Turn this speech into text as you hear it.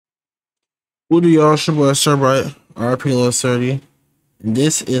What do y'all? It's your boy Sir.Bright, RP Lil 30.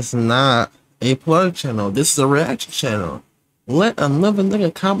 This is not a plug channel. This is a reaction channel. Let another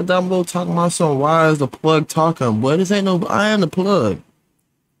nigga comment down below talking about some why is the plug talking. Boy, this ain't no I am the plug.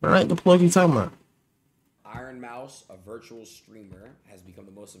 Alright, the plug you talking about. Ironmouse, a virtual streamer, has become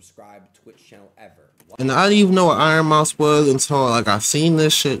the most subscribed Twitch channel ever. And I didn't even know what Ironmouse was until like I seen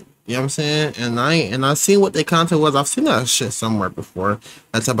this shit. You know what I'm saying? And I seen what their content was. I've seen that shit somewhere before.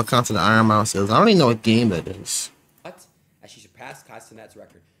 That type of content that Ironmouse is. I don't even know what game that is. What? As she surpassed Kai Cenat's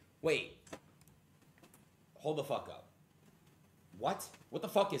record. Wait. Hold the fuck up. What? What the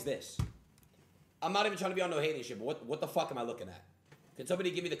fuck is this? I'm not even trying to be on no hating shit, but what the fuck am I looking at? Can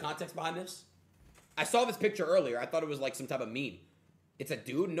somebody give me the context behind this? I saw this picture earlier. I thought it was like some type of meme. It's a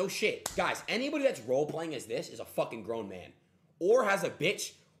dude? No shit. Guys, anybody that's role-playing as this is a fucking grown man. Or has a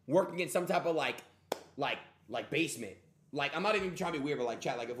bitch working in some type of like basement. Like, I'm not even trying to be weird, but like,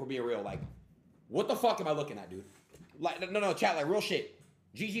 chat, like, if we're being real, like, what the fuck am I looking at, dude? Like, no, chat, like, real shit.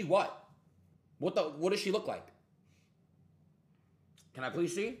 Gigi, what? What does she look like? Can I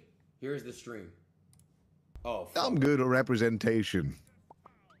please see? Here's the stream. Oh, fuck. I'm good at representation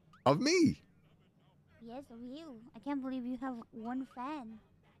of me. Yes, of you. I can't believe you have one fan.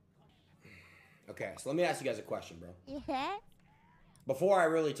 Okay, so let me ask you guys a question, bro. Yeah? Before I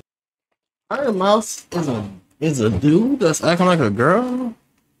really Ironmouse is a dude that's acting like a girl?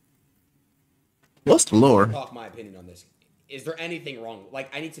 What's the lore? talk my opinion on this. Is there anything wrong?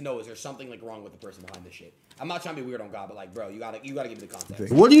 Like, I need to know, is there something like wrong with the person behind this shit? I'm not trying to be weird on God, but like, bro, you gotta give me the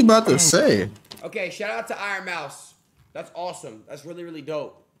context. What are you about to say? Okay, shout out to Ironmouse. That's awesome. That's really, really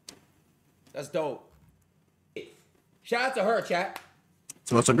dope. That's dope. Shout out to her, chat.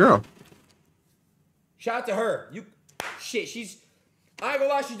 So it's a girl. Shout out to her. She's, I ain't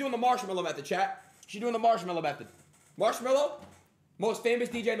gonna lie, she's doing the marshmallow method, chat. She's doing the marshmallow method. Marshmallow, most famous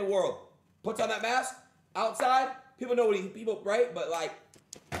DJ in the world. Puts on that mask, outside, people know what people, right? But like,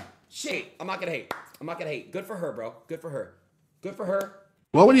 shit, I'm not gonna hate. I'm not gonna hate. Good for her, bro. Good for her. Good for her.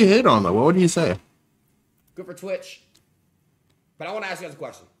 What would you hate on though? What would you say? Good for Twitch. But I want to ask you guys a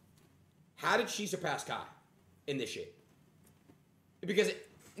question. How did she surpass Kai in this shit? Because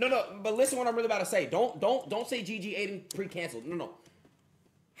no, but listen what I'm really about to say. Don't say GG Adin pre-canceled. No.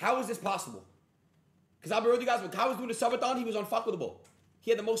 How is this possible? Because I'll be with you guys, when Kai was doing the subathon, he was unfuckable.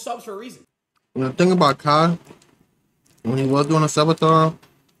 He had the most subs for a reason. The thing about Kai, when he was doing a subathon,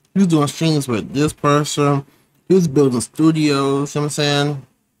 he was doing streams with this person. He was building studios, you know what I'm saying?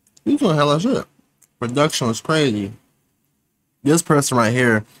 He was doing hella shit. Production was crazy. This person right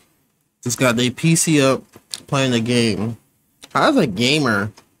here just got their PC up playing the game. How's a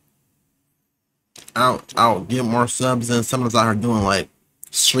gamer out get more subs than someone's out here doing like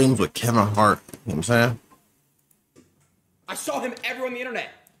streams with Kevin Hart? You know what I'm saying? I saw him everywhere on the internet.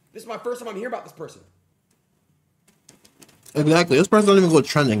 This is my first time I'm hearing about this person. Exactly. This person don't even go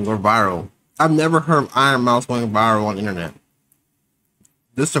trending or viral. I've never heard of Ironmouse going viral on the internet.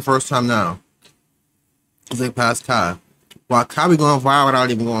 This is the first time now. It's like past Kai. While Kai be going viral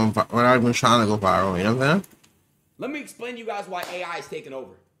without even trying to go viral. You know what I'm saying? Let me explain to you guys why AI is taking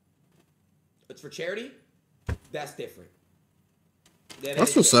over. It's for charity. That's different.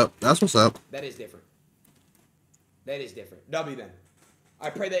 That's what's up. That's what's up. That is different. That is different. W then. I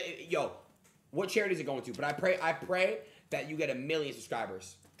pray that what charity is it going to? But I pray that you get 1 million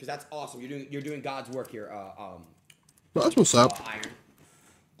subscribers, because that's awesome. You're doing God's work here. That's what's up. Iron.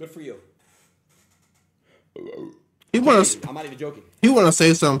 Good for you. I'm not even joking. He wanna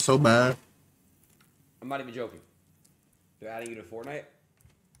say something so bad. I'm not even joking. They're adding you to Fortnite.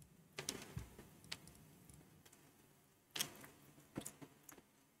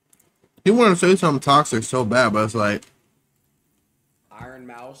 He wanna say something toxic so bad, but it's like,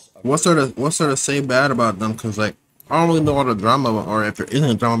 Ironmouse. what's there to say bad about them? Cause like, I don't really know all the drama, or if there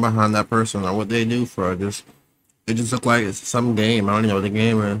isn't drama behind that person, or what they do for it. It just look like it's some game. I don't even know what the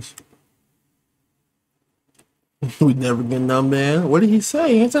game is. We never get none, man. What did he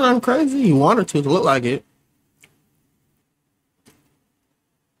say? He said I'm crazy. He wanted to look like it.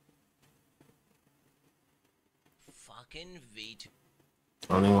 Fucking V2.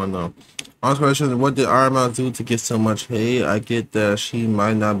 I don't even want to know. Honest question is, what did Ironmouse do to get so much hate? I get that she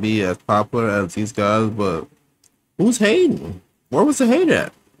might not be as popular as these guys, but who's hating? Where was the hate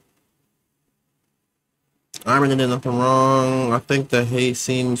at? Iron did nothing wrong. I think the hate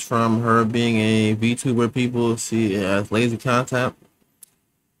seems from her being a VTuber. People see it as lazy content.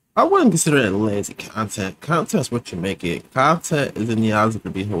 I wouldn't consider it lazy content. Content's what you make it. Content is in the eyes of the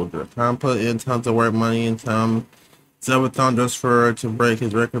beholder. Tom put in tons of work, money, and time. Subathon just for to break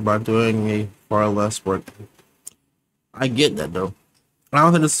his record by doing a far less work. I get that though. I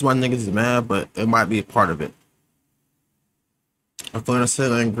don't think this is why niggas is mad, but it might be a part of it. I feel like I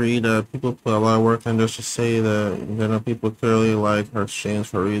said I agree that people put a lot of work in just to say that, you know, people clearly like her streams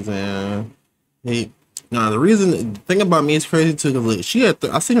for a reason. He, nah, the thing about me is crazy too. Cause like, she had,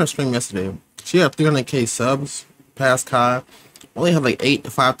 I seen her stream yesterday. She had 300K subs, past Kai. Only had like 8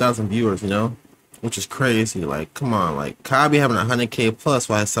 to 5,000 viewers, you know, which is crazy. Like, come on, like Kai be having 100K plus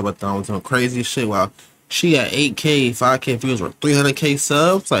while his subathon was doing crazy shit. While she had 8K, 5K viewers with 300K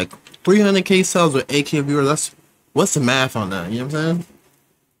subs, like 300K subs with 8K viewers. That's what's the math on that? You know what I'm saying?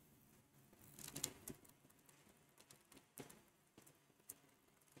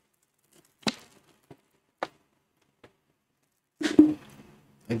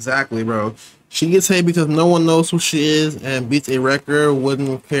 Exactly, bro. She gets hate because no one knows who she is and beats a record.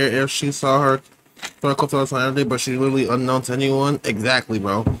 Wouldn't care if she saw her for a couple of times, but she's literally unknown to anyone. Exactly,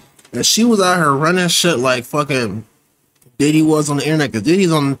 bro. And she was out here running shit like fucking Diddy was on the internet. Cause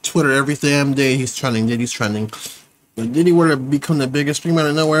Diddy's on Twitter every damn day. He's trending. Diddy's trending. If Diddy were to become the biggest streamer out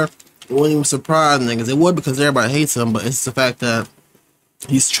of nowhere, it wouldn't even surprise niggas. It would because everybody hates him, but it's the fact that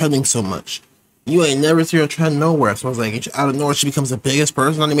he's trending so much. You ain't never see her trend nowhere. So I was like, out of nowhere, she becomes the biggest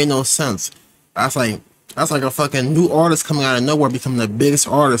person. It made no sense. That's like a fucking new artist coming out of nowhere, becoming the biggest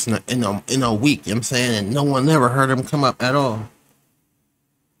artist in a week. You know what I'm saying? And no one ever heard him come up at all.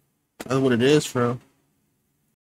 That's what it is, bro.